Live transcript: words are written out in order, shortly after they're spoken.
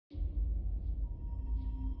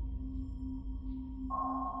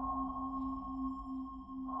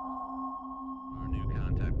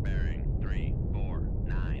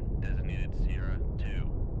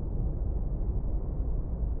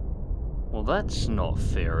Well, that's not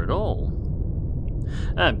fair at all.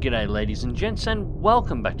 G'day ladies and gents, and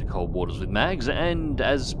welcome back to Cold Waters with Mags, and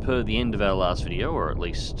as per the end of our last video, or at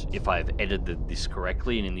least if I've edited this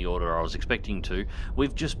correctly and in the order I was expecting to,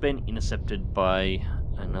 we've just been intercepted by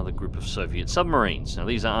another group of Soviet submarines. Now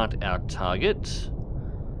these aren't our target.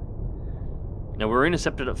 Now we're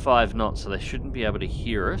intercepted at 5 knots, so they shouldn't be able to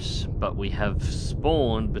hear us, but we have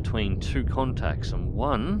spawned between two contacts, and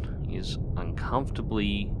one is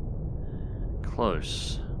uncomfortably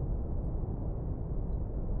close.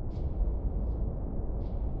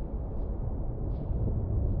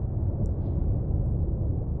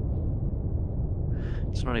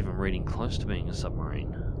 It's not even reading close to being a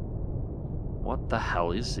submarine. What the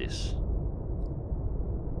hell is this?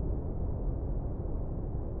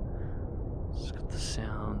 It's got the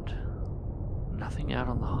sound. Nothing out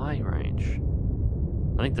on the high range.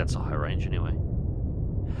 I think that's a high range anyway.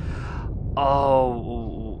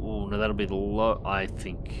 Oh, no, that'll be the low. I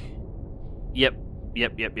think. Yep.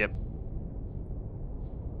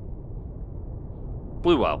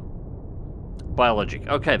 Blue whale. Biologic.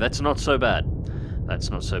 Okay, that's not so bad. That's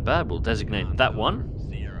not so bad. We'll designate that one.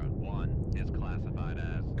 Sierra 1 is classified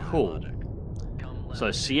as cool. biologic.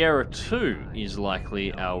 So Sierra 2 is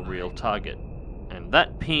likely our real target. And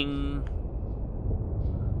that ping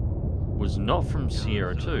was not from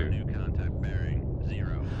Sierra 2. New contact bearing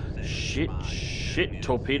 065. Shit,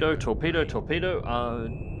 torpedo.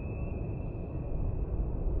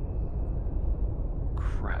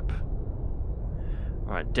 Crap.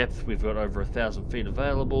 Alright, depth, we've got over 1,000 feet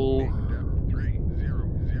available.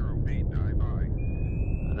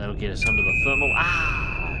 That'll get us under the thermal. Ah!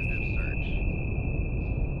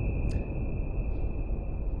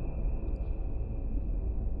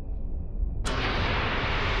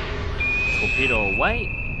 Torpedo away.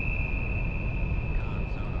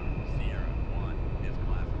 Sierra 1 is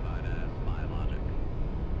classified as biologic.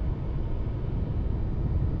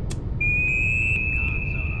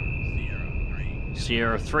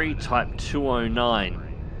 Sierra 3, type 209.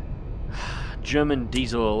 German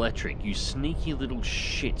diesel electric, you sneaky little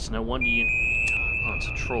shits. No wonder you... Oh, it's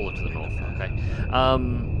a trawler to the north, okay.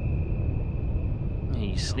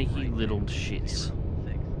 You sneaky little shits.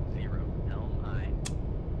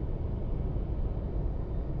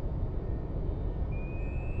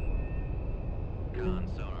 Con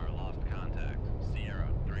sonar lost contact. Sierra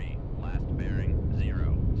 3, last bearing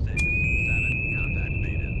 067. Contact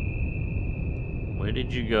faded. Where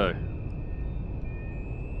did you go?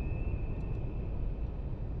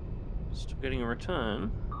 Still getting a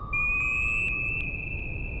return.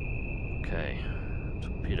 Okay.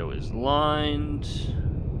 Torpedo is lined.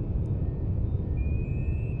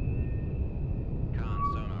 Con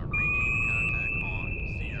sonar regained contact on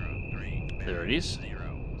Sierra 3. There it is.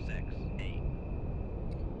 068.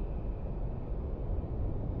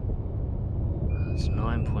 That's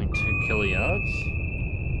 9.2 kiloyards.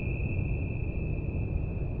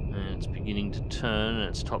 And it's beginning to turn, and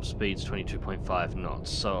its top speed's 22.5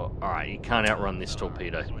 knots. So, alright, you can't outrun this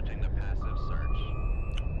torpedo. Switching to passive search.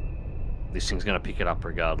 This thing's going to pick it up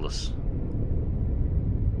regardless.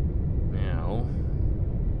 Now...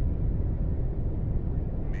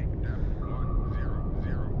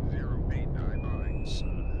 It's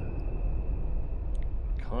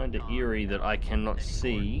kind of eerie that I cannot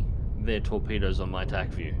see their torpedoes on my TAC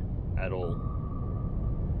view at all.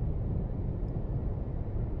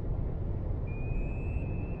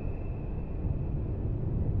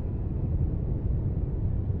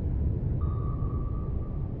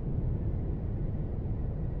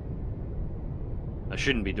 I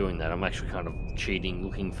shouldn't be doing that. I'm actually kind of cheating,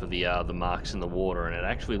 looking for the marks in the water, and it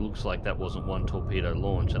actually looks like that wasn't one torpedo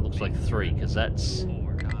launch. It looks like 3, because that's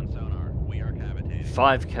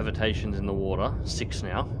 5 cavitations in the water, 6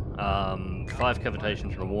 now. 5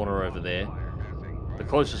 cavitations in the water over there. The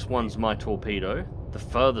closest one's my torpedo. The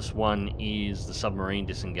furthest one is the submarine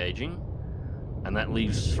disengaging, and that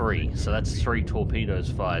leaves 3. So that's 3 torpedoes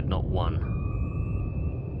fired, not 1.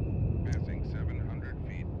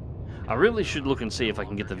 I really should look and see if I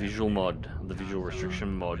can get the visual mod, the visual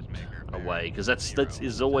restriction mod away, because that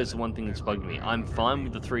is always the one thing that's bugged me. I'm fine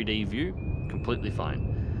with the 3D view, completely fine.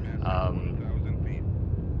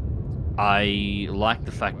 I like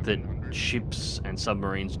the fact that ships and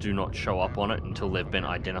submarines do not show up on it until they've been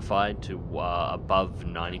identified to above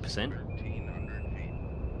 90%.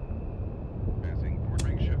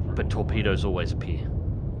 But torpedoes always appear.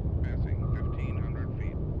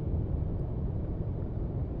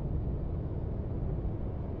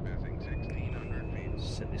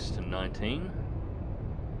 Set this to 19.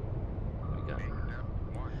 There we go.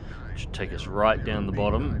 Should take us right down the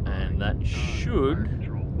bottom, and that should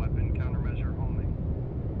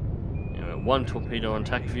one torpedo on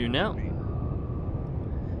attack view now.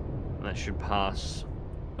 That should pass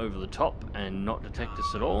over the top and not detect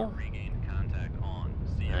us at all.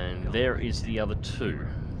 And there is the other two.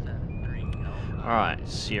 Alright,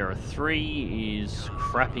 Sierra 3 is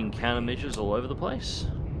crapping countermeasures all over the place.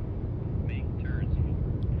 Make turns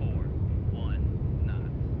 4, 1 knots.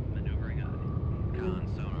 Maneuvering on. Con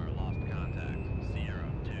sonar lost contact. Sierra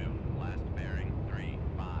 2, last bearing 3,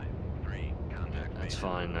 5, 3, contact. That's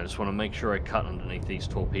fine, I just want to make sure I cut underneath these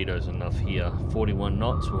torpedoes enough here. 41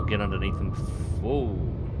 knots, we'll get underneath them. Whoa.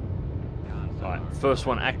 Alright, first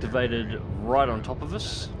one activated right on top of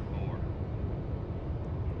us.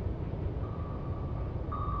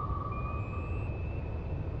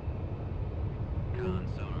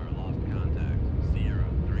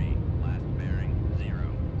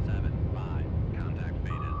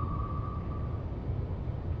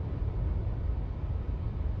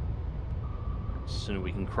 The sooner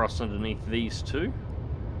we can cross underneath these two,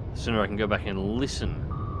 the sooner I can go back and listen,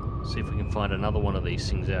 see if we can find another one of these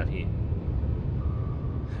things out here.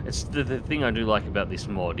 It's the thing I do like about this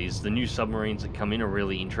mod is the new submarines that come in are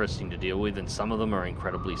really interesting to deal with, and some of them are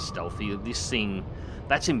incredibly stealthy. This thing,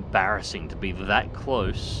 that's embarrassing to be that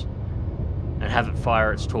close and have it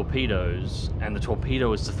fire its torpedoes, and the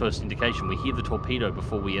torpedo is the first indication. We hear the torpedo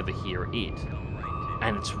before we ever hear it,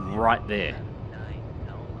 and it's right there.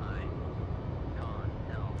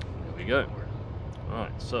 There we go.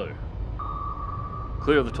 Alright, so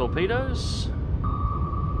clear of the torpedoes.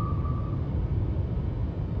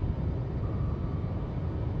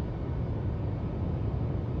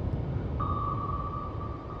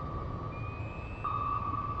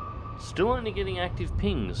 Still only getting active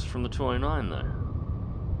pings from the 209 though.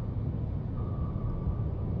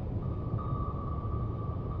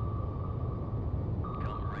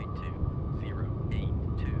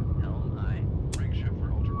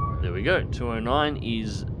 There we go, 209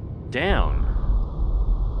 is down.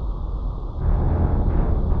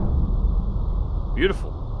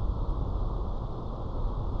 Beautiful.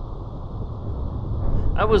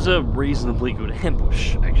 That was a reasonably good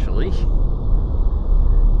ambush, actually.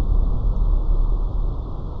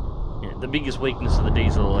 Yeah, the biggest weakness of the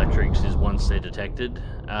diesel electrics is once they're detected,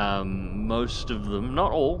 most of them,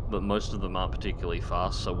 not all, but most of them aren't particularly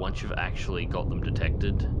fast, so once you've actually got them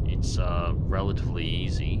detected, it's relatively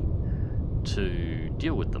easy to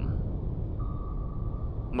deal with them.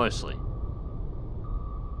 Mostly.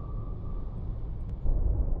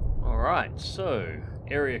 Alright, so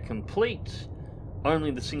area complete. Only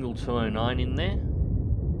the single 209 in there.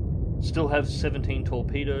 Still have 17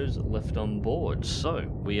 torpedoes left on board, so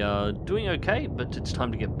we are doing okay, but it's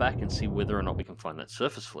time to get back and see whether or not we can find that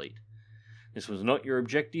surface fleet. This was not your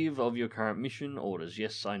objective of your current mission orders.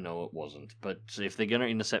 Yes, I know it wasn't, but if they're going to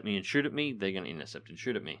intercept me and shoot at me, they're going to intercept and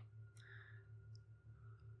shoot at me.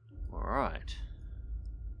 Alright.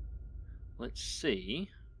 Let's see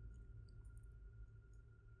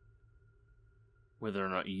whether or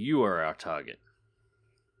not you are our target.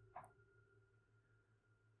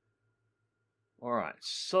 Alright,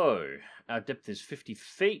 so our depth is 50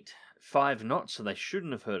 feet, 5 knots, so they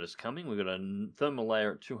shouldn't have heard us coming. We've got a thermal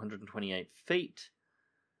layer at 228 feet.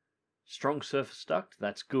 Strong surface duct,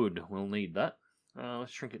 that's good, we'll need that.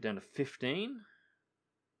 Let's shrink it down to 15.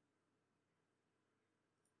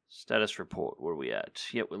 Status report, where are we at?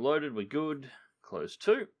 Yep, we're loaded, we're good. Close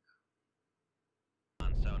 2.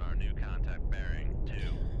 On sonar, new contact bearing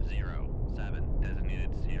 207,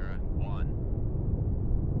 designated Sierra 1.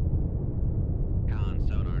 Con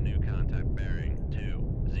sonar, new contact bearing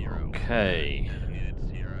 20. Okay. Designated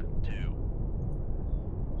Sierra 2.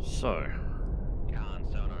 So. Con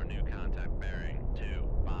sonar, new contact bearing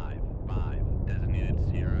 255, designated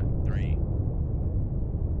Sierra 3.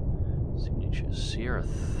 Signature Sierra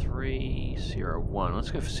 3, Sierra 1.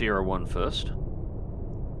 Let's go for Sierra 1 first.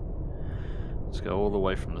 Let's go all the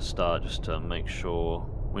way from the start just to make sure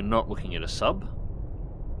we're not looking at a sub.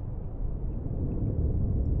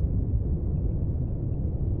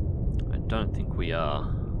 I don't think we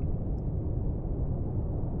are.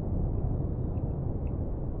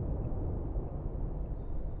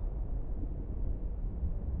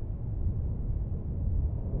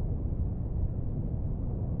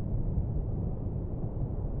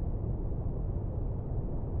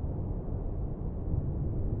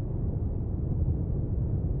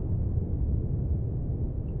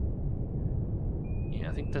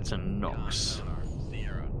 I think that's a Nox.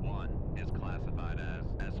 Sierra 1 is classified as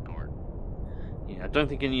escort. Yeah, I don't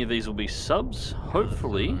think any of these will be subs.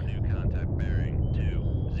 Hopefully. New contact bearing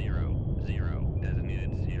 200,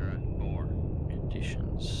 designated Sierra 4.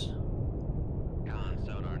 Conditions. Con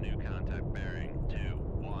sonar, new contact bearing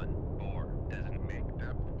 214,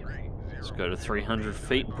 Let's go to 300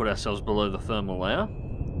 feet and put ourselves below the thermal layer.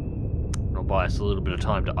 It'll buy us a little bit of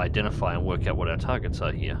time to identify and work out what our targets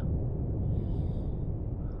are here.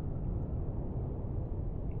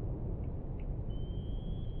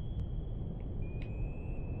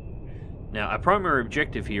 Now, our primary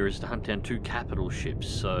objective here is to hunt down 2 capital ships,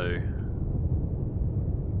 so...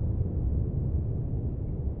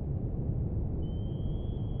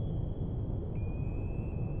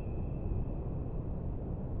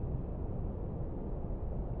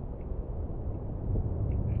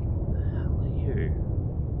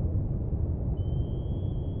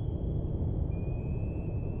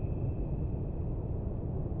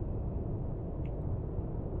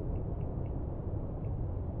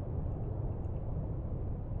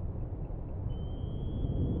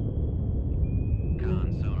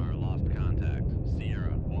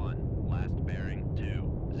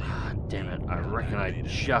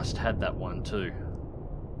 just had that one too.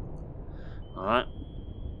 Alright.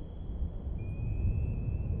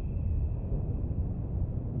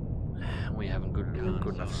 We haven't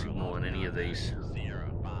good enough signal on any of these.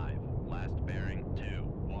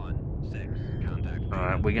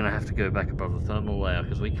 Alright, we're going to have to go back above the thermal layer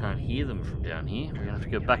because we can't hear them from down here. We're going to have to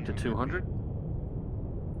go back to 200.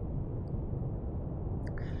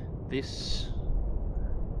 This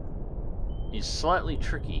is slightly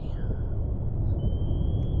tricky.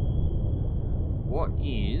 What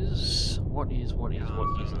is our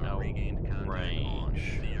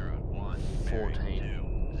range? 14.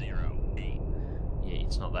 Yeah,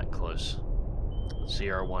 it's not that close.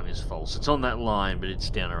 01 is false. It's on that line, but it's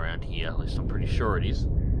down around here. At least I'm pretty sure it is.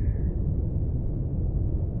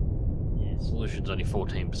 Yeah, solution's only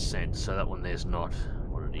 14%, so that one there's not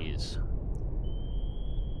what it is.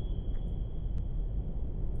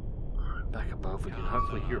 Back above, we can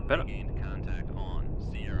hopefully hear it better.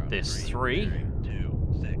 There's 3.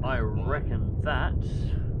 I reckon that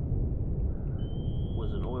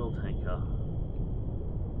was an oil tanker.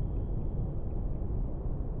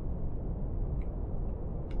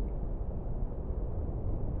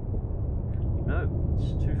 No,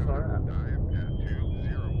 it's too far out.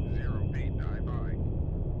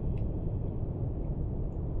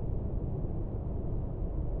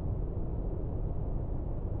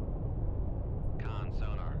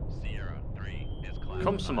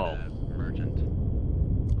 Komsomol.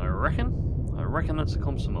 I reckon that's a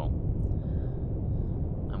Komsomol.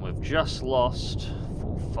 And we've just lost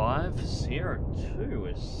 4-5. Sierra 2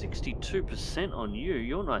 is 62% on you.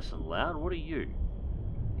 You're nice and loud. What are you?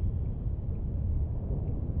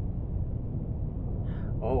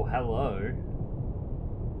 Oh, hello.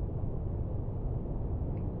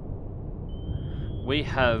 We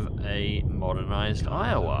have a modernized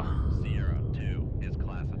Iowa.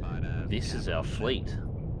 This is our fleet.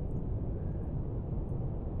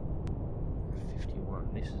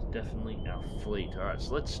 51. This is definitely our fleet. Alright,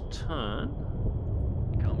 so let's turn.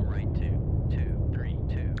 Come right to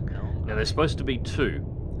 232. Now there's supposed to be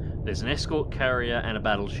 2. There's an escort carrier and a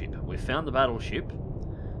battleship. We found the battleship.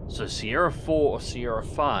 So Sierra 4 or Sierra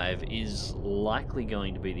 5 is likely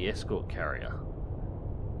going to be the escort carrier.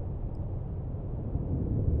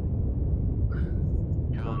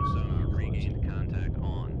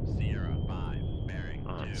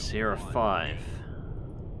 Sierra 5.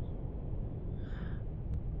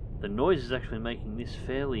 The noise is actually making this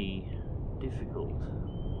fairly difficult.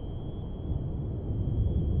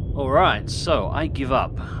 Alright, so I give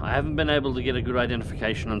up. I haven't been able to get a good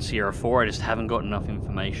identification on Sierra 4, I just haven't got enough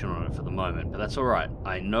information on it for the moment, but that's alright.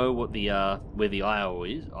 I know what the where the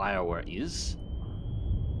Iowa is.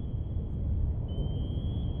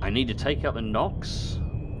 I need to take out the Nox.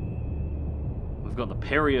 We've got the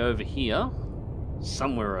Perry over here.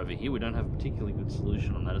 Somewhere over here. We don't have a particularly good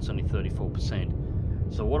solution on that. It's only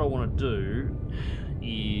 34%. So what I want to do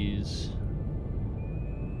is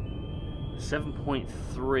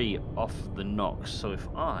 7.3 off the Nox. So if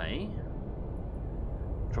I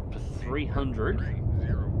drop to 300,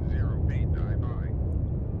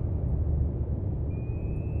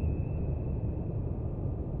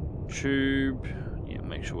 tube, yeah,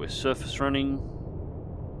 make sure we're surface running.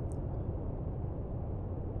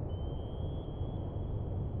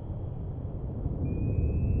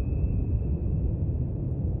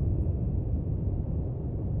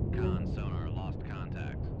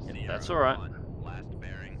 That's alright. Last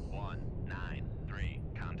bearing 193.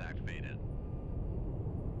 Contact faded.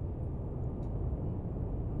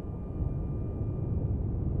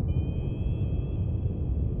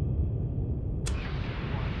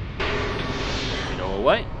 Go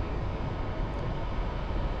away.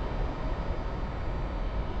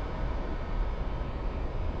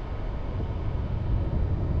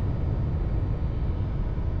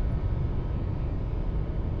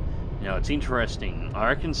 Now it's interesting. I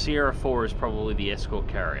reckon Sierra 4 is probably the escort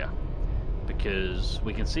carrier, because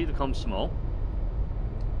we can see the comm small.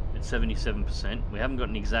 It's 77%. We haven't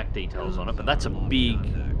gotten exact details on it, but that's a big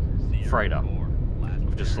freighter.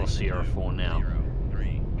 We've just lost Sierra 4 now.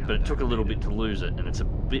 But it took a little bit to lose it, and it's a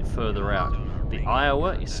bit further out. The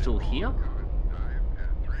Iowa is still here,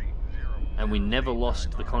 and we never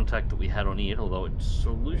lost the contact that we had on it, although its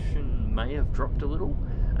solution may have dropped a little.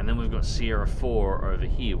 And then we've got Sierra 4 over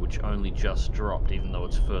here, which only just dropped, even though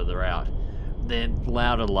it's further out. The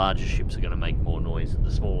louder, larger ships are going to make more noise than the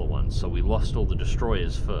smaller ones, so we lost all the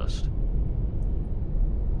destroyers first.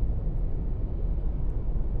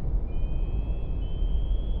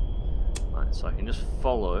 Right, so I can just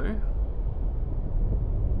follow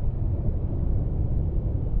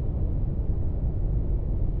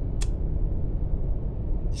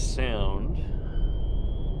sound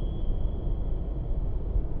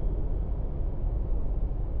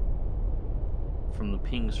from the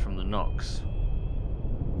pings from the knocks.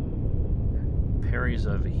 Perry's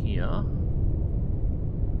over here.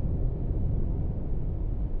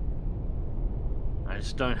 I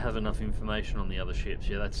just don't have enough information on the other ships.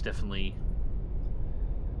 Yeah, that's definitely...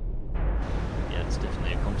 yeah, it's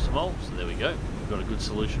definitely a Comsmol, so there we go. We've got a good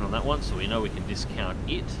solution on that one, so we know we can discount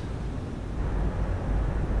it.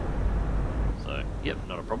 So, yep,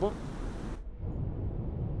 not a problem.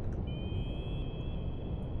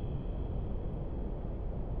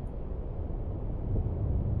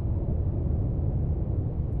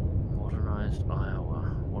 Modernized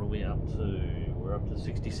Iowa. What are we up to? We're up to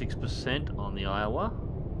 66% on the Iowa.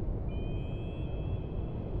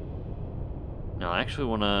 Now, I actually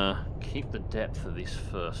want to keep the depth of this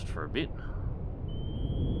first for a bit.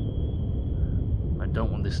 I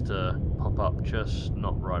don't want this to pop up, just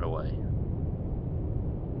not right away.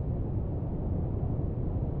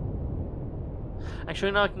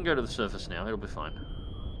 Actually, no, I can go to the surface now. It'll be fine.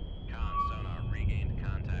 Con sonar regained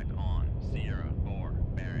contact on Sierra 4,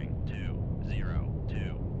 bearing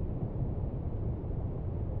 202.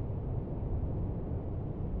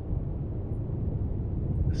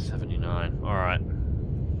 79. Alright.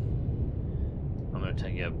 I'm going to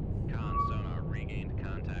take a... Con sonar regained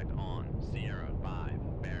contact on Sierra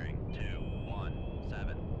 5, bearing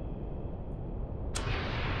 217.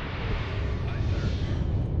 Aye, sir.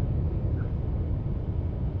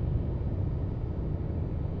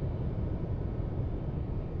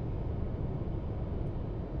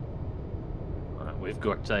 Alright, we've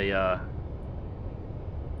got a...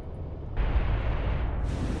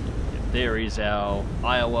 there is our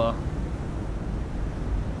Iowa,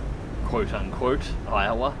 quote-unquote,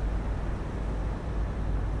 Iowa.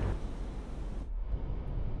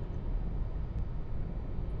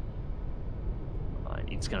 Right,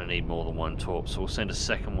 it's going to need more than one torp, so we'll send a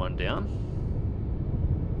second one down.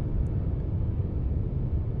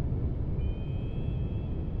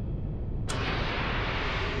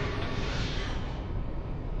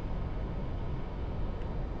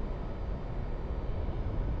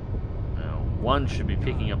 One should be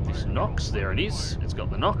picking up this Nox. There it is. It's got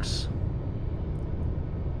the Nox.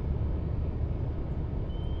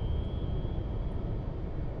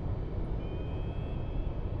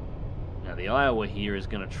 Now the Iowa here is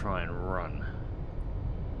going to try and run.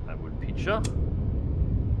 That would picture.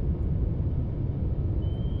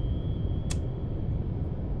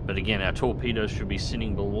 But again, our torpedoes should be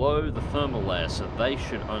sitting below the thermal layer, so they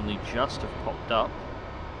should only just have popped up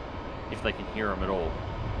if they can hear them at all.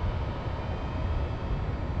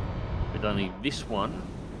 With only this one,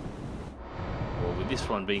 or with this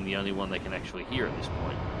one being the only one they can actually hear at this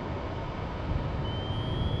point.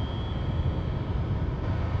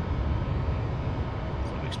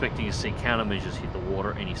 So I'm expecting to see countermeasures hit the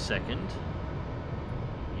water any second.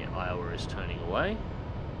 Yeah, Iowa is turning away.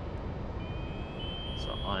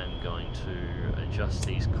 So I'm going to adjust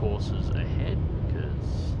these courses ahead,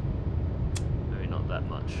 because maybe not that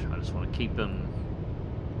much. I just want to keep them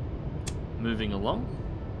moving along.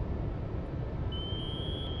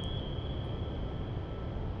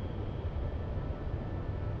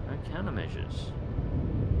 Countermeasures.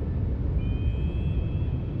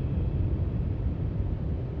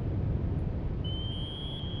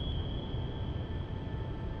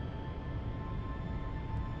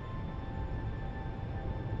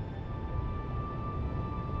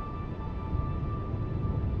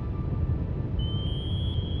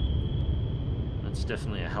 That's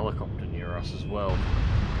definitely a helicopter near us as well.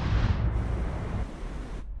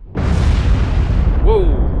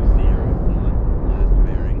 Whoa!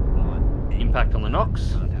 Impact on the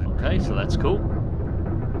Nox. Okay, so that's cool.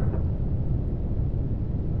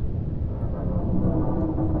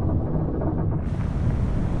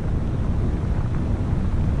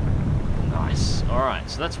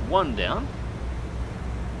 so that's one down.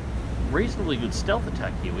 Reasonably good stealth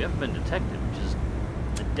attack here. We haven't been detected, which is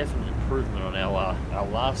a definite improvement on our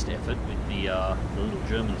last effort with the little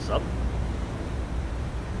German sub.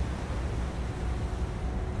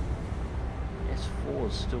 S4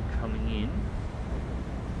 is still coming in.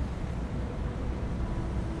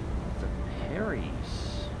 The Perrys.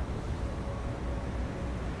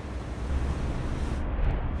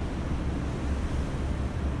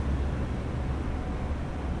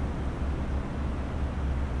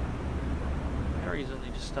 Perry's only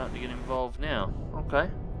just starting to get involved now. Okay.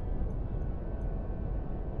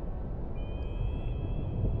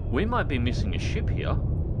 We might be missing a ship here.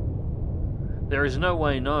 There is no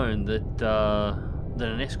way known that that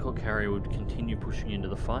an escort carrier would continue pushing into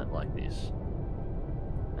the fight like this.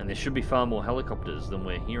 And there should be far more helicopters than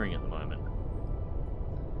we're hearing at the moment.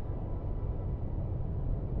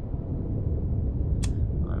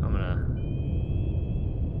 Right, I'm gonna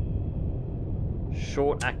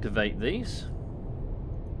short activate these.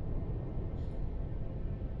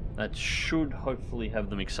 That should hopefully have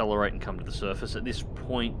them accelerate and come to the surface. At this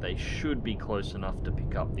point, they should be close enough to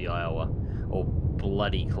pick up the Iowa, or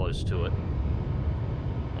bloody close to it.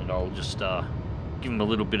 And I'll just give them a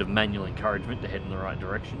little bit of manual encouragement to head in the right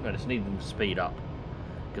direction. I just need them to speed up,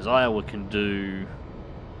 because Iowa can do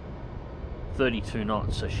 32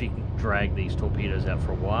 knots, so she can drag these torpedoes out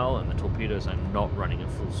for a while, and the torpedoes are not running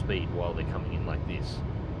at full speed while they're coming in like this.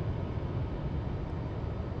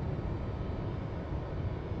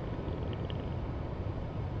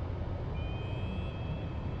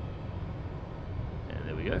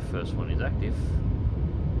 First one is active.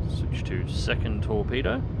 Switch to second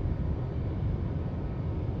torpedo.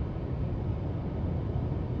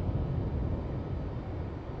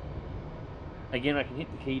 Again, I can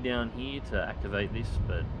hit the key down here to activate this,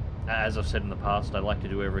 but as I've said in the past, I like to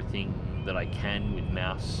do everything that I can with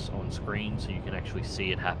mouse on screen so you can actually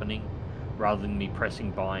see it happening, rather than me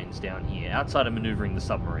pressing binds down here outside of maneuvering the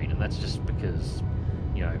submarine. And that's just because,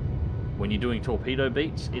 you know, when you're doing torpedo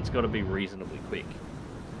beats, it's got to be reasonably quick.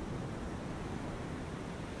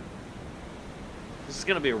 This is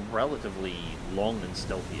going to be a relatively long and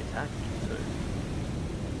stealthy attack here too.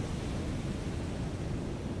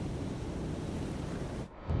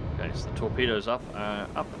 Okay, so the torpedoes up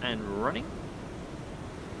and running.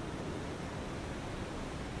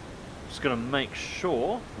 Just going to make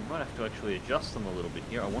sure, we might have to actually adjust them a little bit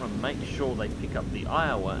here. I want to make sure they pick up the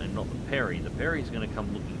Iowa and not the Perry. The Perry's going to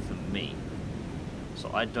come looking for me, so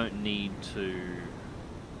I don't need to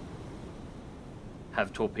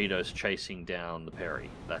have torpedoes chasing down the Perry.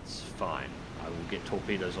 That's fine. I will get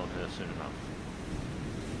torpedoes on her soon enough.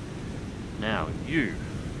 Now, you.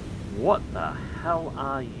 What the hell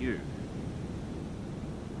are you?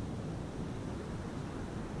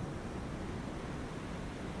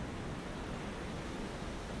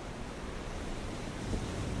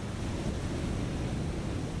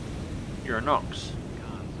 You're a Nox.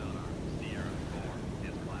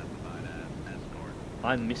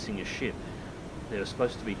 I'm missing a ship. There are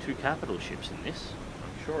supposed to be 2 capital ships in this.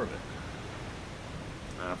 I'm sure of it.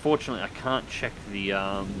 Fortunately, I can't check the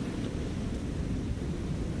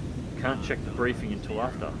briefing until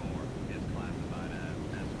after.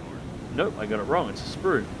 Nope, I got it wrong. It's a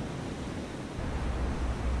sprue.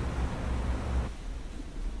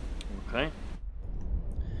 Okay.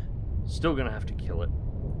 Still gonna have to kill it.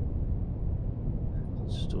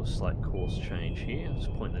 Let's just do a slight course change here. Let's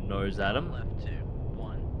point the nose at him. Left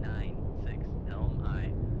 2196 helm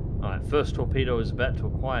I. Alright, first torpedo is about to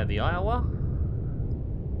acquire the Iowa.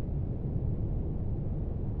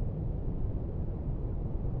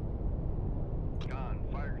 Gone.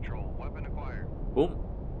 Fire control. Weapon acquired. Boom.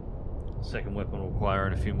 Second weapon will acquire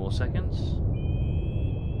in a few more seconds.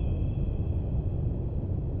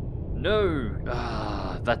 No!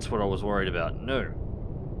 Ah, that's what I was worried about. No.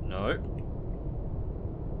 No.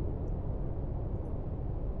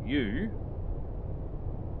 You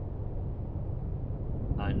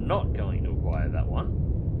are not going to acquire that one.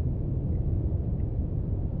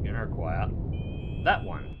 You're going to acquire that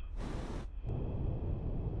one.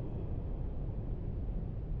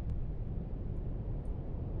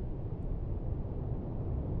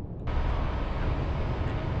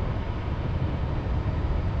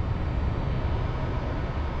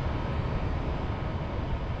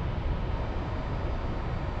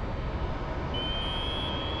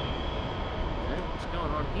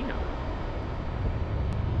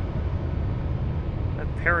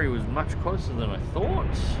 Perry was much closer than I thought.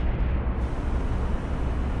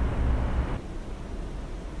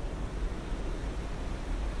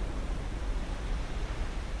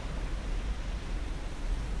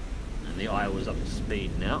 And the Iowa's up to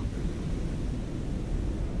speed now.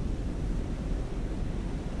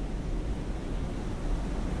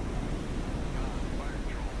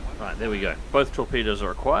 Right, there we go. Both torpedoes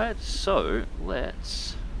are acquired, so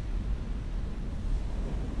let's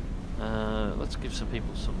give some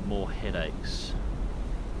people some more headaches.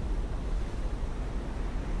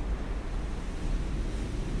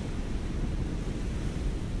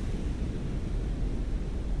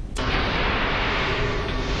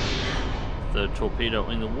 Third torpedo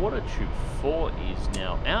in the water. Tube 4 is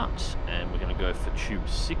now out, and we're going to go for tube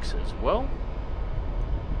 6 as well.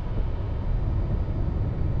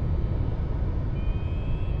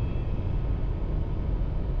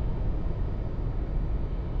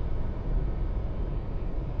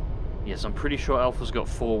 Yes, I'm pretty sure Alpha's got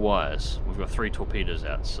 4 wires. We've got 3 torpedoes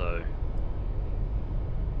out, so...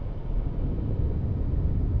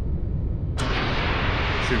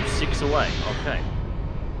 Tube 6 away, okay.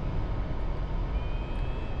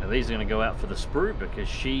 Now these are going to go out for the sprue, because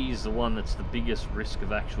she's the one that's the biggest risk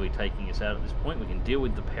of actually taking us out at this point. We can deal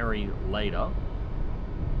with the Perry later.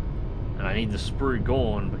 And I need the sprue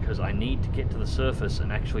gone because I need to get to the surface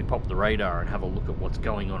and actually pop the radar and have a look at what's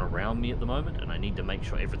going on around me at the moment, and I need to make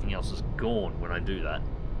sure everything else is gone when I do that.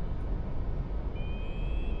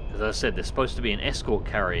 As I said, there's supposed to be an escort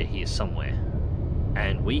carrier here somewhere,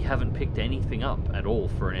 and we haven't picked anything up at all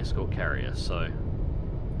for an escort carrier, so...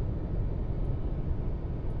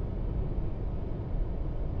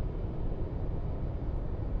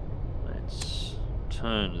 Let's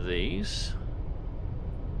turn these.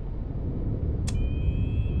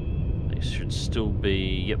 Should still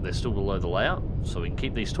be, yep, they're still below the layout, so we can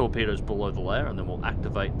keep these torpedoes below the layer, and then we'll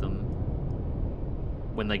activate them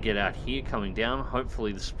when they get out here coming down.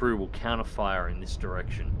 Hopefully the sprue will counterfire in this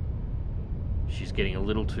direction. She's getting a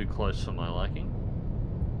little too close for my liking.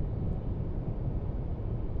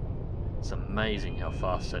 It's amazing how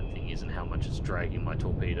fast that thing is and how much it's dragging my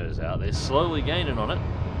torpedoes out. They're slowly gaining on it.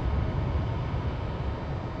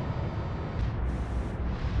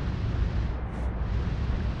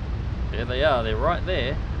 There they are, they're right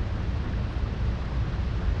there.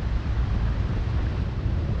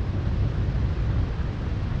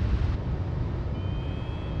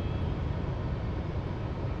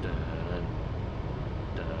 Dun,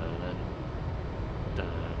 dun,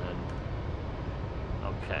 dun.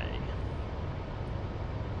 Okay.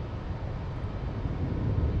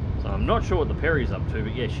 So I'm not sure what the Perry's up to,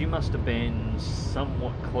 but yeah, she must have been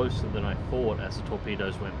somewhat closer than I thought as the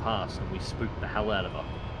torpedoes went past, and we spooked the hell out of her.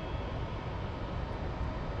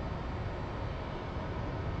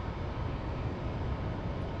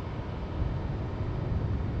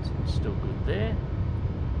 Still good there.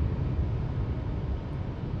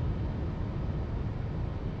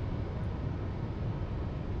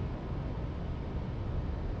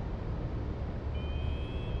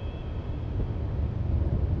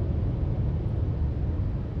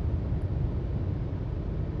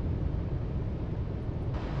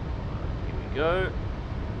 Here we go.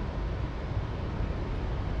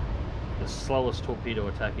 The slowest torpedo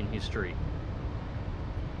attack in history.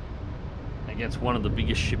 Against one of the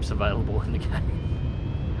biggest ships available in the game.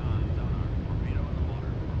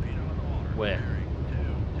 Where?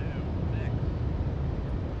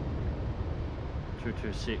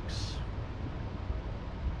 226.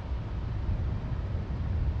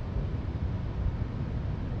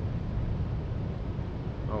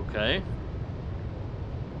 Okay.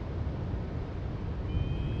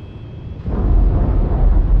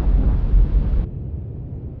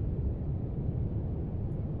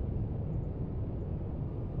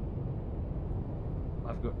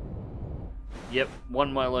 Yep,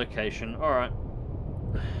 won my location. Alright.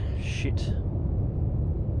 Shit.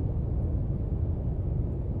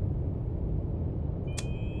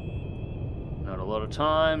 Not a lot of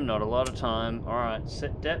time, not a lot of time. Alright,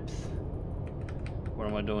 set depth. What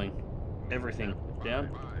am I doing? Everything. Down.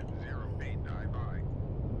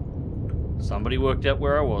 Somebody worked out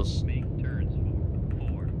where I was. And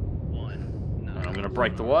I'm going to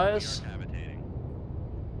break the wires.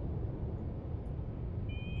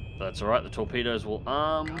 That's alright, the torpedoes will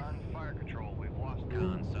arm. Fire control, we've lost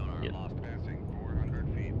sonar, yep. lost passing 400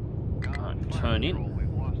 feet. Can't turn in. Control,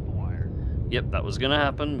 we've lost the wire. Yep, that was going to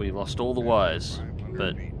happen. We lost all the wires.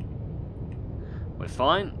 But we're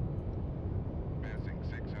fine. Passing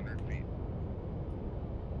 600 feet.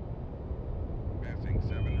 Passing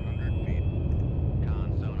 700 feet.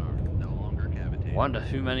 Con sonar, no longer cavitating. Wonder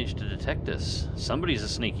who managed to detect us. Somebody's a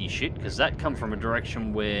sneaky shit, because that come from a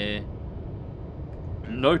direction where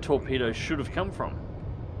no torpedoes should have come from.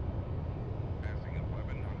 Passing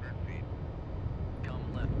 1100 feet.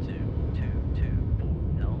 Come left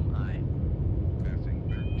 222, helm aye.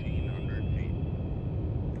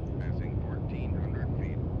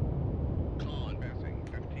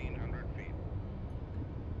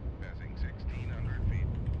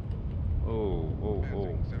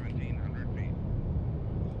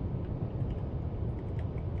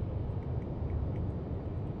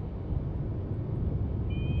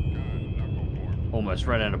 Almost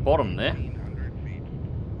ran out of bottom there.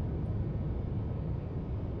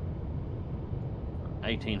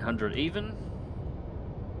 1800 even.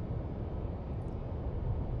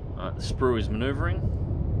 Alright, the sprue is maneuvering.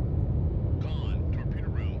 Con, torpedo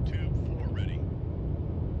room, tube 4 ready.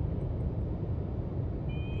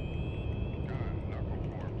 Con, knuckle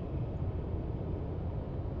formed.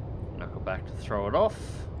 Knuckle back to throw it off.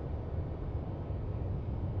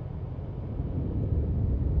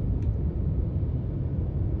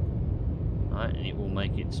 Alright, and it will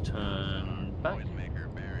make its turn back.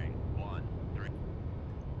 Noisemaker bearing 1, 3.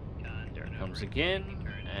 There it comes again,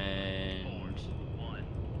 and 1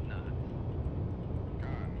 knot.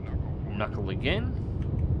 Con, knuckle formed. knuckle again.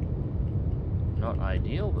 Not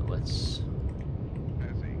ideal, but let's...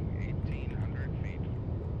 Passing 1800 feet.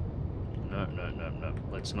 No.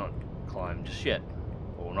 Let's not climb just yet.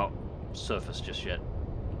 Or not surface just yet.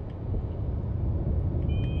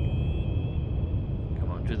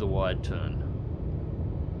 Come on, do the wide turn.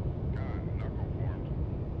 Con, knuckle formed.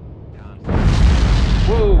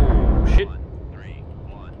 Whoa! Shit! 3,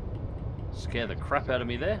 1. Scare the crap out of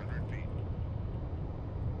me there. 100 feet.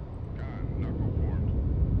 Con, knuckle formed.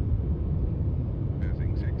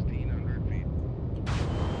 Passing 1600 feet.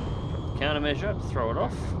 Countermeasure to throw it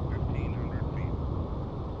off. 1500 feet.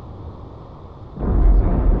 Passing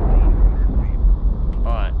 1500 feet.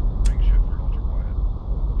 Alright. Ring shift for ultra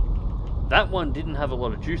quiet. That one didn't have a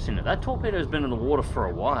lot of juice in it. That torpedo's been in the water for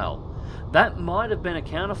a while. That might have been a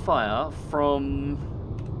counterfire from...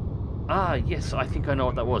 Ah, yes, I think I know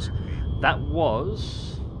what that was. That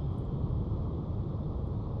was...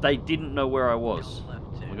 They didn't know where I was.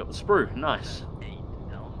 We got the sprue. Nice.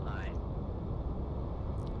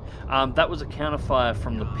 That was a counterfire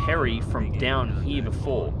from the Perry from down here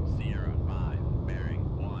before. Sierra 5, bearing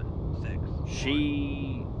 1, 6.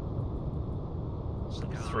 She... It's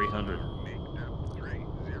like 300. Make depth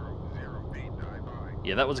 3008 dive by.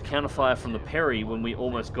 Yeah, that was a counterfire from the Perry when we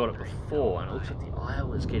almost got it before, and it looks like the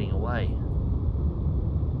Iowa's getting away.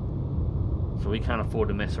 So we can't afford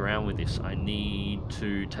to mess around with this. I need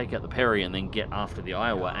to take out the Perry and then get after the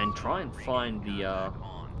Iowa and try and find the,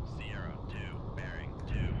 Sierra 2, bearing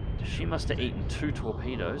 2. She must have eaten 2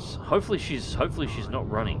 torpedoes. Hopefully she's not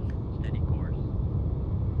running. Steady course.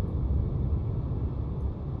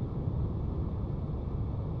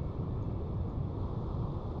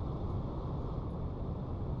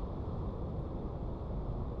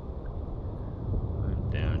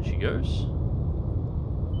 And down she goes.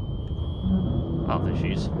 Oh, there she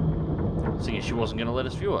is. Seeing she wasn't going to let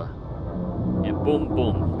us view her. Yeah, boom,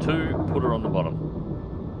 boom. 2, put her on the bottom.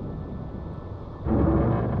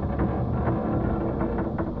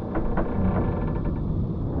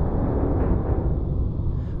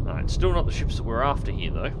 Alright, still not the ships that we're after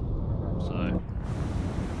here, though. So...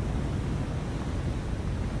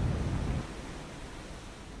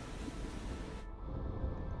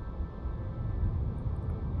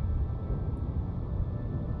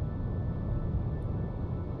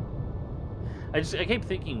 I keep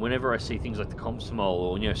thinking whenever I see things like the Comsmol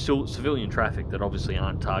or, you know, civilian traffic that obviously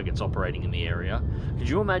aren't targets operating in the area, could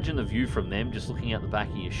you imagine the view from them just looking out the back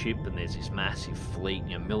of your ship and there's this massive fleet,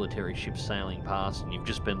 you know, military ships sailing past and you've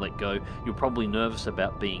just been let go? You're probably nervous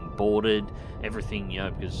about being boarded, everything, you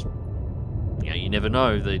know, because, you know, you never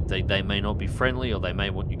know. They may not be friendly or they may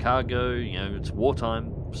want your cargo, you know, it's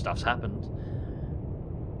wartime, stuff's happened.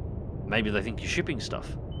 Maybe they think you're shipping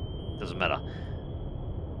stuff. Doesn't matter.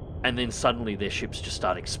 And then suddenly their ships just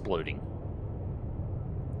start exploding.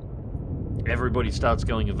 Everybody starts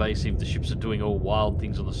going evasive, the ships are doing all wild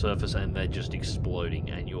things on the surface and they're just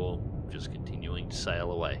exploding and you're just continuing to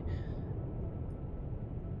sail away.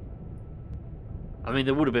 I mean,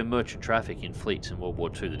 there would have been merchant traffic in fleets in World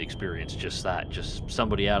War II that experienced just that. Just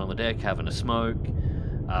somebody out on the deck having a smoke,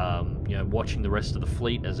 you know, watching the rest of the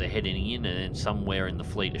fleet as they're heading in, and then somewhere in the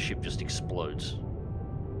fleet a ship just explodes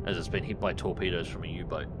as it's been hit by torpedoes from a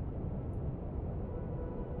U-boat.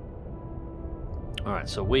 Alright,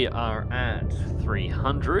 so we are at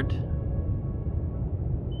 300.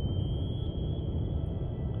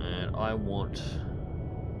 And I want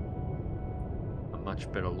a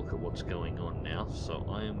much better look at what's going on now. So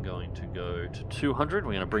I am going to go to 200.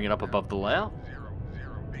 We're going to bring it up above the layout.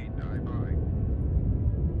 008 dive by.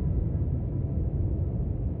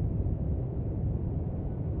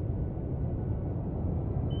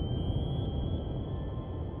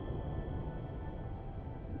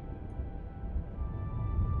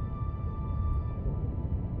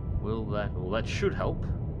 Well, that should help.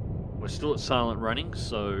 We're still at silent running,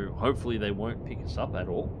 so hopefully they won't pick us up at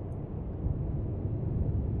all.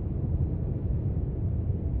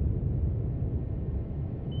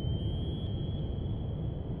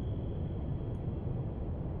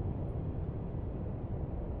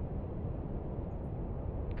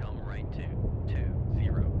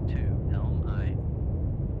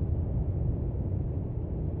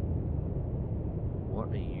 what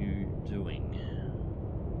are you doing?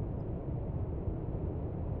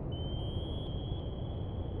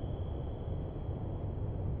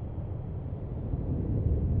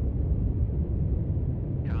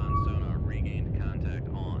 Con sonar regained contact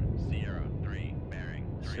on Sierra 3, bearing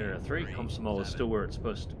 3. Sierra 3, Comsomol is still where it's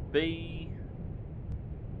supposed to be.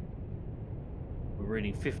 We're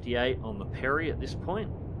reading 58 on the Perry at this point.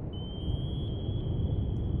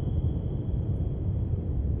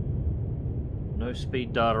 No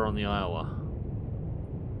speed data on the Iowa.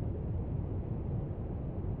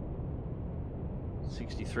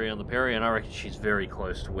 63 on the Perry, and I reckon she's very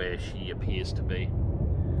close to where she appears to be.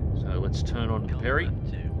 So let's turn on the Perry.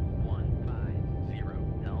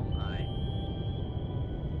 2150 helm high.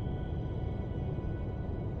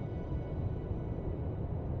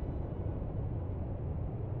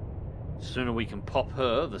 The sooner we can pop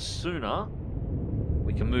her, the sooner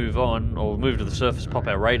we can move on, or move to the surface, pop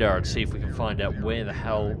our radar, and see if we can find out where the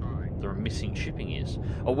hell the missing shipping is.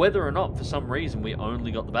 Or whether or not, for some reason, we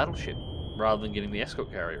only got the battleship, rather than getting the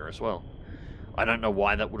escort carrier as well. I don't know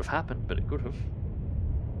why that would have happened, but it could have.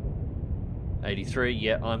 83,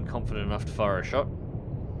 yeah, I'm confident enough to fire a shot.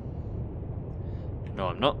 No,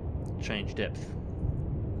 I'm not. Change depth.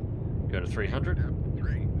 Go to 300.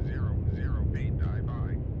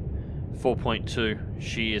 4.2.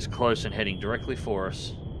 She is close and heading directly for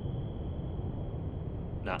us.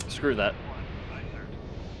 Nah, screw that.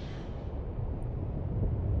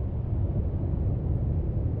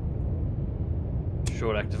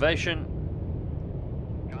 Short activation.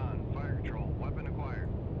 Con, fire control, weapon acquired.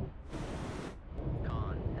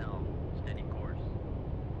 Con, helm, steady course.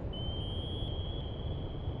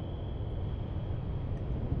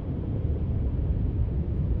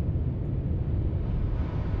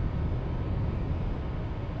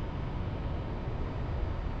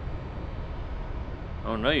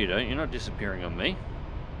 Oh no you don't, you're not disappearing on me.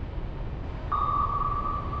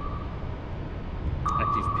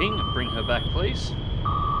 Active ping, bring her back please.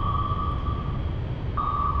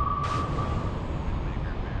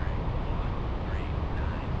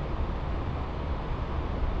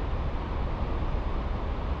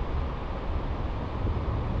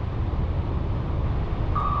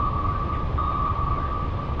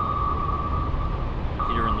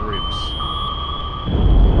 Hit her in the ribs.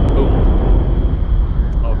 Boom.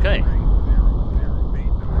 Okay.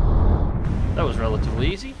 That was relatively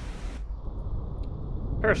easy.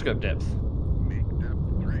 Periscope depth.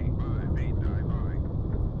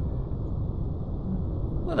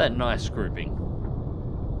 Look at that nice grouping.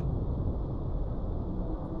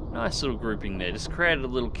 Nice little grouping there. Just created a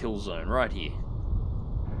little kill zone right here.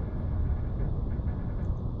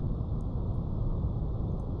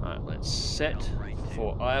 Alright, let's set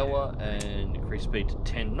for Iowa and increase speed to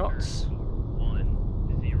 10 knots. 10 knots.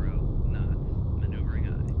 Maneuvering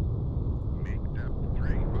high. Make depth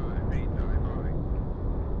 35895.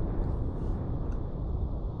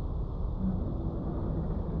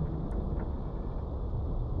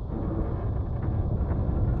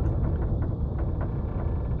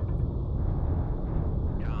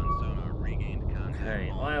 Con sonar regained contact. Okay,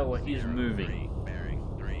 on Iowa is Sierra moving. 3, bearing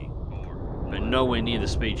 34. But nowhere near the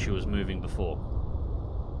speed she was moving before.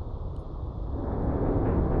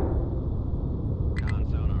 Con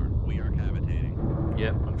sonar, we are cavitating.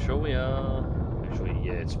 Yep, I'm sure we are. Actually,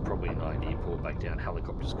 yeah, it's probably an idea. Pull it back down.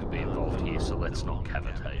 Helicopters could be involved here, so let's not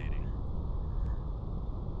cavitate.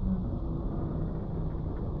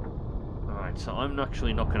 Alright, so I'm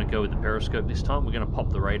actually not going to go with the periscope this time. We're going to pop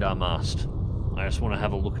the radar mast. I just want to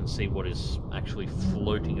have a look and see what is actually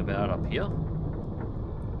floating about up here.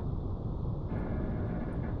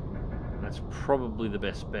 That's probably the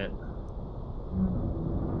best bet.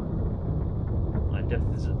 My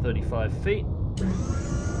depth is at 35 feet.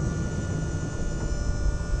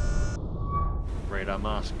 Radar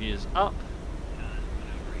mask is up.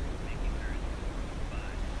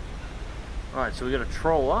 Alright, so we got a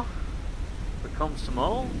trawler that comes to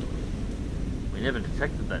mold. We never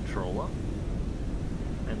detected that trawler.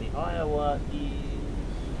 And the Iowa is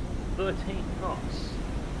 13 knots.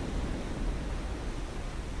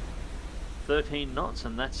 13 knots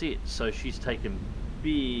and that's it. So she's taken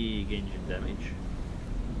big engine damage.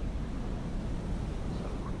 So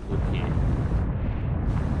quick look here.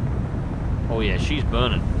 Oh yeah, she's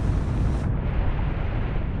burning.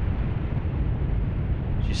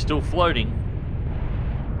 She's still floating,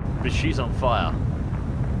 but she's on fire.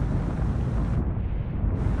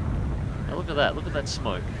 Now look at that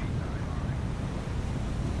smoke.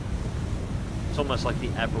 It's almost like the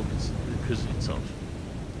Admiral Kuznetsov.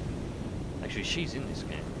 Actually, she's in this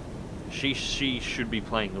game. She should be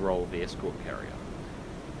playing the role of the escort carrier.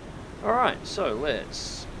 Alright, so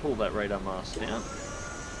let's pull that radar mast down.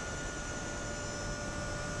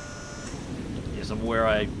 Yes, I'm aware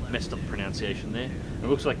I messed up the pronunciation there. It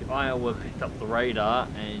looks like Iowa picked up the radar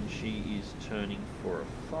and she is turning for a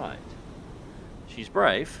fight. She's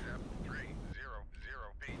brave,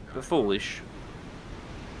 but foolish.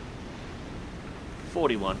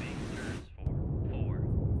 41.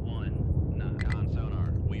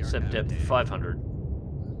 Sep depth 500.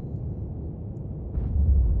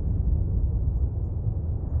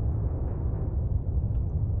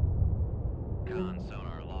 Con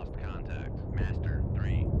sonar lost contact. Master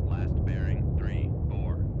 3, last bearing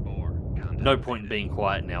 344. Contact No point in being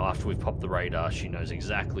quiet now. After we've popped the radar, she knows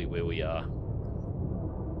exactly where we are.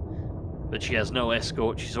 But she has no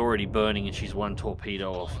escort, she's already burning, and she's one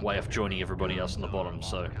torpedo off, way off joining everybody else on the bottom,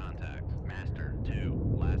 so... Contact. Master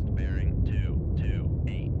 2, last bearing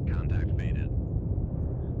 228. Contact faded.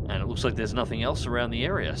 And it looks like there's nothing else around the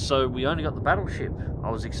area, so we only got the battleship. I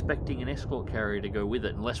was expecting an escort carrier to go with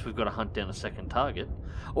it, unless we've got to hunt down a second target,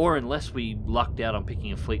 or unless we lucked out on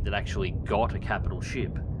picking a fleet that actually got a capital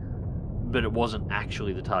ship, but it wasn't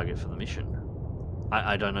actually the target for the mission.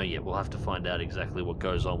 I don't know yet. We'll have to find out exactly what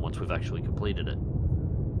goes on once we've actually completed it.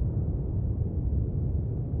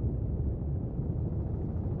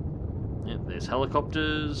 Yep, there's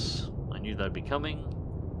helicopters. I knew they'd be coming.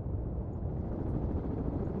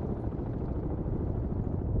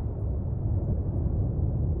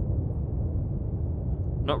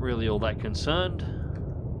 Not really all that concerned.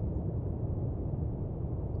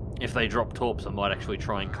 If they drop torps, I might actually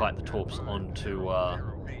try and kite the torps onto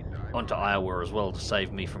Iowa as well to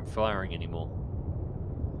save me from firing anymore.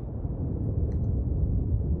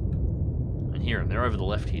 And hear them, they're over the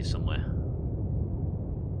left here somewhere.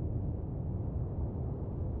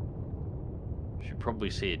 Should probably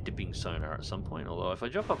see a dipping sonar at some point, although if I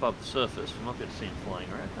jump up above the surface, we might be able to see them flying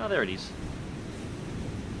around. Oh, there it is.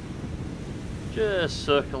 Just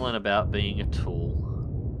circling about being a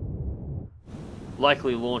tool.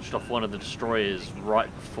 Likely launched off one of the destroyers right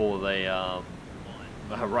before they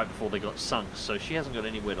got sunk, so she hasn't got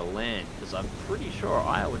anywhere to land, because I'm pretty sure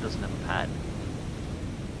Iowa doesn't have a pad.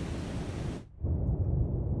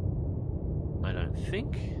 I don't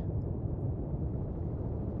think.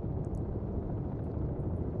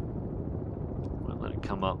 Won't let it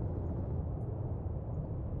come up.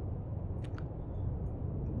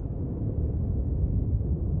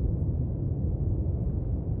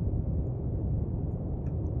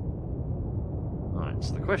 Alright,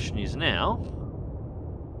 so the question is now,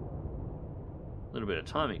 a little bit of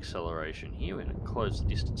time acceleration here. We're going to close the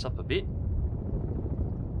distance up a bit.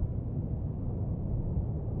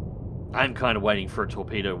 I'm kind of waiting for a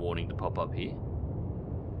torpedo warning to pop up here.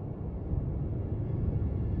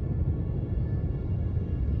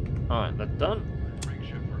 Alright, that's done.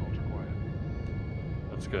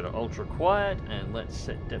 Let's go to ultra quiet and let's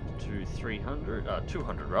set depth to 200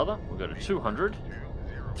 rather. We'll go to 200.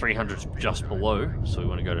 300's just below, so we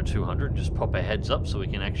want to go to 200. Just pop our heads up so we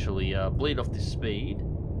can actually bleed off this speed.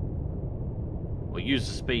 We'll use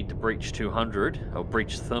the speed to breach 200, or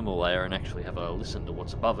breach the thermal layer, and actually have a listen to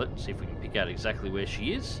what's above it, see if we can pick out exactly where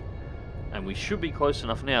she is. And we should be close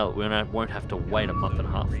enough now that we won't have to wait a month and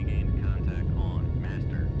a half. Regained contact on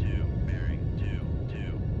Master 2, bearing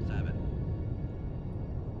 227.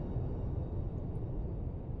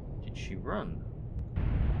 Did she run?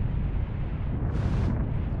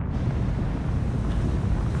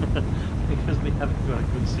 Because we haven't got a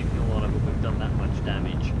good signal on it, but we've done that much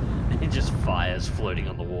damage. It just fires floating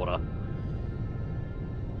on the water.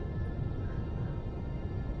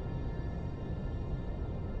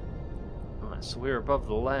 Alright, so we're above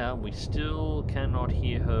the layer. We still cannot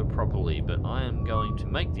hear her properly, but I am going to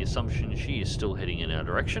make the assumption she is still heading in our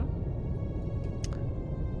direction.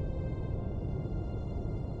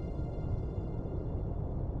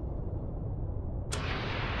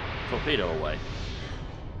 Torpedo away.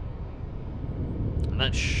 And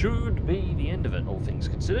that should be the end of it, all things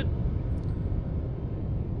considered.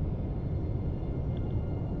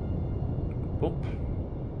 Boom.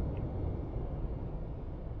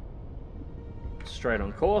 Straight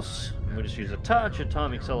on course. We'll just use a touch of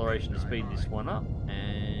time acceleration to speed this one up.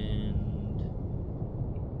 And...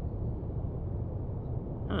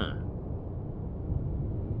 huh.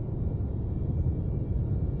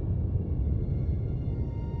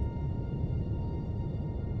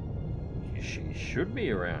 She should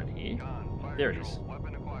be around here. There it is.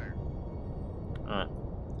 Alright.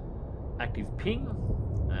 Active ping.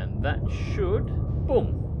 And that should...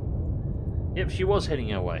 boom. Yep, she was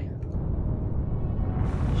heading our way.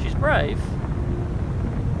 She's brave.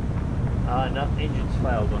 No, engine's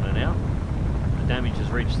failed on her now. The damage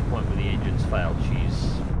has reached the point where the engine's failed.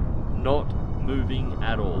 She's not moving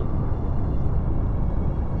at all.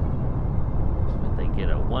 So they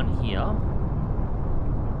get a 1 here.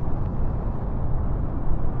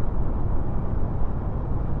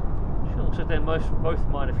 Sure looks like they both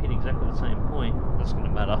might have hit exactly the same point. That's going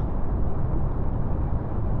to matter.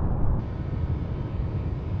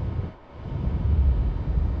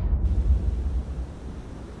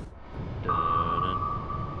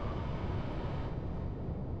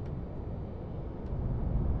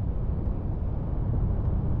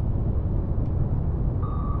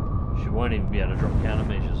 Won't even be able to drop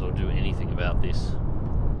countermeasures or do anything about this.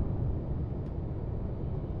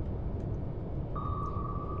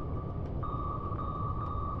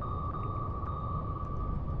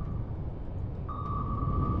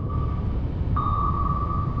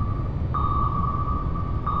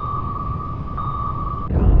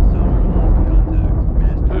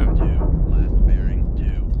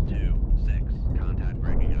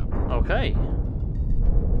 Okay.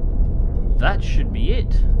 That should be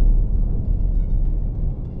it.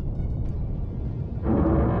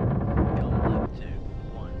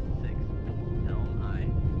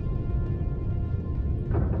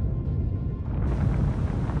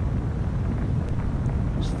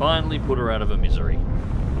 Finally put her out of her misery.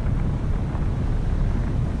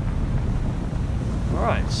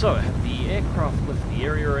 Alright, so have the aircraft left the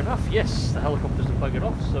area enough? Yes, the helicopters are buggered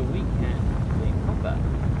off, so we can leave combat.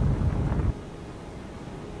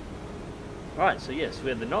 Alright, so yes, we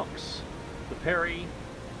had the Knox, the Perry,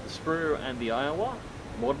 the Sprue, and the Iowa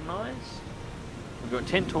modernised. We've got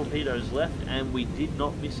 10 torpedoes left, and we did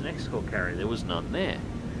not miss an escort carrier. There was none there.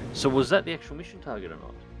 So was that the actual mission target or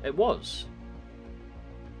not? It was.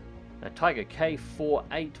 Tiger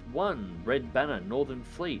K481, Red Banner, Northern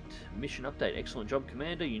Fleet. Mission update. Excellent job,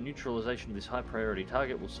 Commander. Your neutralization of this high priority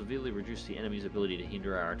target will severely reduce the enemy's ability to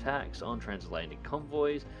hinder our attacks on transatlantic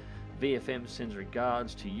convoys. VFM sends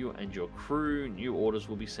regards to you and your crew. New orders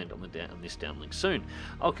will be sent on this downlink soon.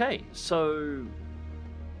 Okay, so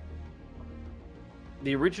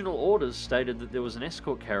the original orders stated that there was an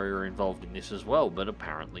escort carrier involved in this as well, but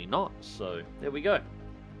apparently not. So there we go.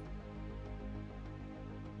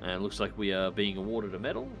 And it looks like we are being awarded a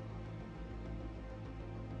medal.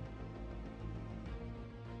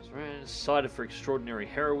 Cited for extraordinary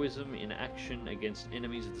heroism in action against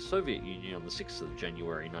enemies of the Soviet Union on the 6th of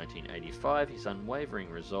January 1985. His unwavering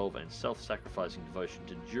resolve and self-sacrificing devotion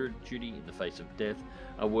to duty in the face of death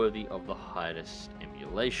are worthy of the highest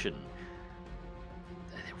emulation.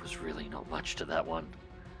 There was really not much to that one.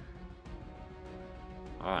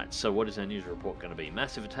 Alright, so what is our news report going to be?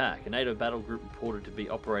 Massive attack. A NATO battle group reported to be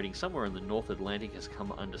operating somewhere in the North Atlantic has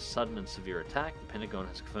come under sudden and severe attack. The Pentagon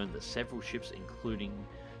has confirmed that several ships, including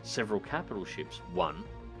several capital ships, one,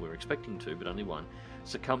 we're expecting two, but only one,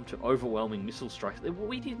 succumbed to overwhelming missile strikes.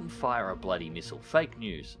 We didn't fire a bloody missile. Fake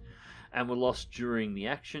news. And were lost during the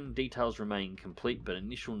action. Details remain complete, but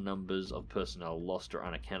initial numbers of personnel lost or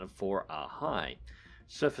unaccounted for are high.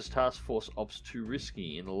 Surface Task Force ops too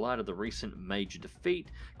risky. In the light of the recent major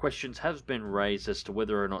defeat, questions have been raised as to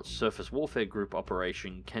whether or not surface warfare group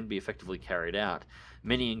operation can be effectively carried out.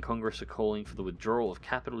 Many in Congress are calling for the withdrawal of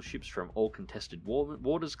capital ships from all contested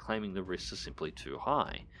waters, claiming the risks are simply too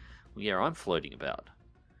high. Well, yeah, I'm floating about.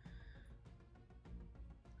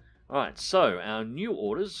 Alright, so our new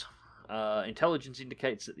orders. Intelligence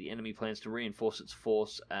indicates that the enemy plans to reinforce its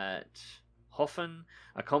force at Hoffen.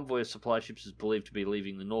 A convoy of supply ships is believed to be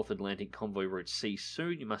leaving the North Atlantic convoy route C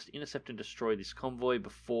soon. You must intercept and destroy this convoy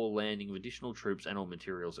before landing of additional troops and or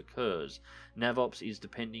materials occurs. NavOps is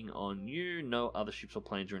depending on you. No other ships or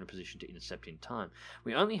planes are in a position to intercept in time.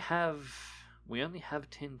 We only have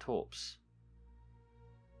 10 torps.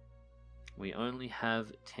 We only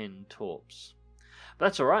have 10 torps.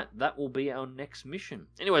 That's alright, that will be our next mission.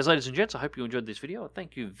 Anyways, ladies and gents, I hope you enjoyed this video.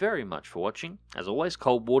 Thank you very much for watching. As always,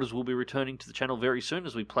 Cold Waters will be returning to the channel very soon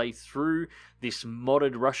as we play through this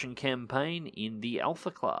modded Russian campaign in the Alpha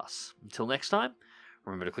class. Until next time,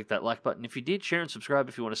 remember to click that like button if you did, share and subscribe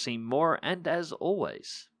if you want to see more, and as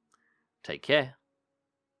always, take care.